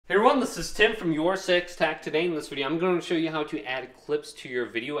Hey everyone, this is Tim from YourSixTech. Today in this video, I'm going to show you how to add clips to your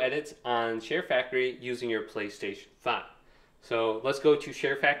video edits on Sharefactory using your PlayStation 5. So let's go to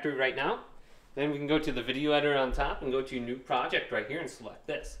Sharefactory right now. Then we can go to the video editor on top and go to New Project right here and select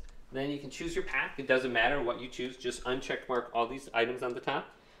this. Then you can choose your pack. It doesn't matter what you choose, just uncheck mark all these items on the top.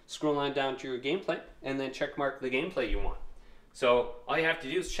 Scroll on down to your gameplay and then check mark the gameplay you want. So all you have to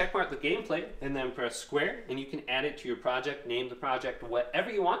do is check mark the gameplay and then press square and you can add it to your project, name the project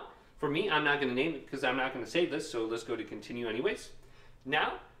whatever you want. For me, I'm not going to name it because I'm not going to save this, so let's go to continue anyways.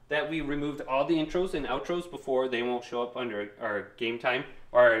 Now that we removed all the intros and outros before, they won't show up under our game time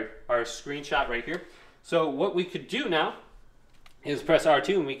or our screenshot right here. So what we could do now is press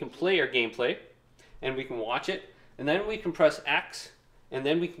R2 and we can play our gameplay and we can watch it, and then we can press X and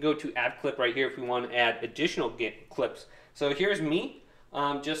then we can go to add clip right here if we want to add additional clips. So here's me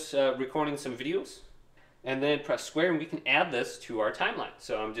just recording some videos, and then press square and we can add this to our timeline.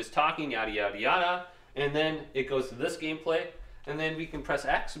 So I'm just talking yada yada yada, and then it goes to this gameplay, and then we can press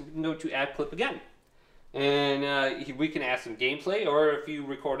X and we can go to add clip again. And we can add some gameplay, or if you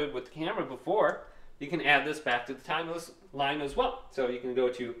recorded with the camera before, you can add this back to the timeline as well. So you can go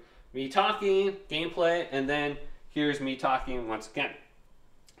to me talking, gameplay, and then here's me talking once again.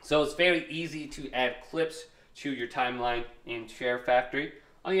 So it's very easy to add clips to your timeline in Sharefactory.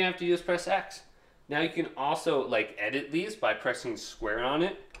 All you have to do is press X. Now you can also edit these by pressing square on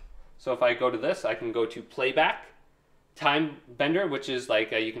it. So if I go to this, I can go to playback, time bender, which is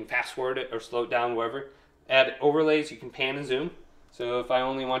you can fast forward it or slow it down, wherever. Add overlays, you can pan and zoom. So if I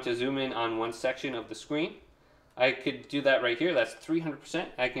only want to zoom in on one section of the screen, I could do that right here. That's 300%.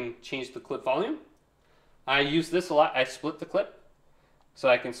 I can change the clip volume. I use this a lot. I split the clip. So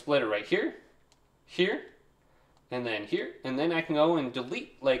I can split it right here, here, and then here, and then I can go and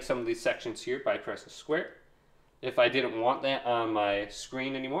delete some of these sections here by pressing square if I didn't want that on my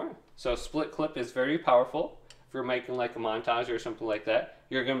screen anymore. So split clip is very powerful. If you're making a montage or something like that,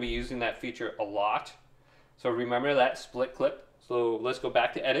 you're going to be using that feature a lot. So remember that split clip. So let's go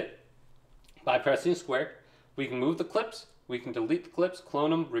back to edit. By pressing square, we can move the clips, we can delete the clips, clone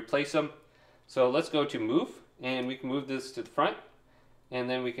them, replace them. So let's go to move, and we can move this to the front, and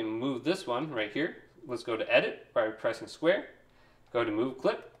then we can move this one right here. Let's go to edit by pressing square, go to move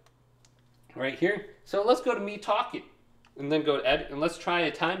clip right here. So let's go to me talking and then go to edit, and let's try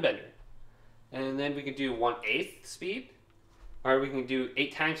a time bender. And then we can do 1/8 speed, or we can do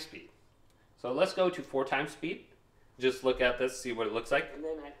 8 times speed. So let's go to 4 times speed. Just look at this, see what it looks like.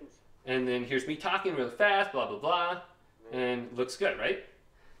 And then here's me talking really fast, blah, blah, blah. And looks good, right?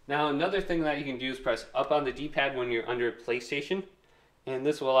 Now another thing that you can do is press up on the D-pad when you're under PlayStation. And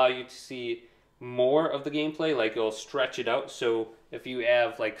this will allow you to see more of the gameplay, it'll stretch it out. So if you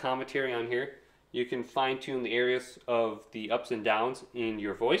have commentary on here, you can fine tune the areas of the ups and downs in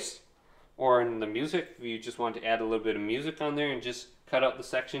your voice or in the music. If you just want to add a little bit of music on there and just cut out the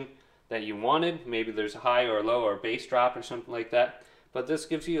section that you wanted, maybe there's a high or a low or a bass drop or something like that. But this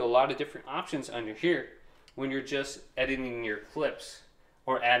gives you a lot of different options under here when you're just editing your clips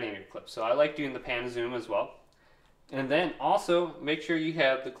or adding your clips. So I like doing the pan zoom as well. And then also make sure you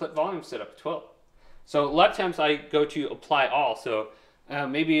have the clip volume set up to 12. So a lot of times I go to apply all. So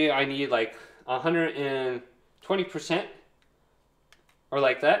maybe I need 120% or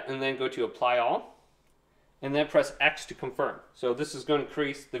like that, and then go to apply all and then press X to confirm. So this is going to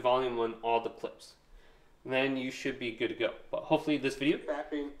increase the volume on all the clips. And then you should be good to go. But hopefully this video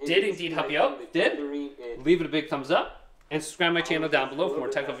did indeed help you out. If it did, leave it a big thumbs up and subscribe to my channel down below for more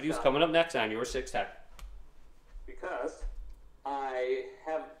technical videos coming up next on YourSixTech. Because I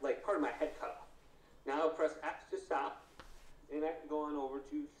have part of my head cut off. Now I'll press X to stop, and I can go on over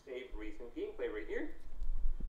to save recent gameplay right here.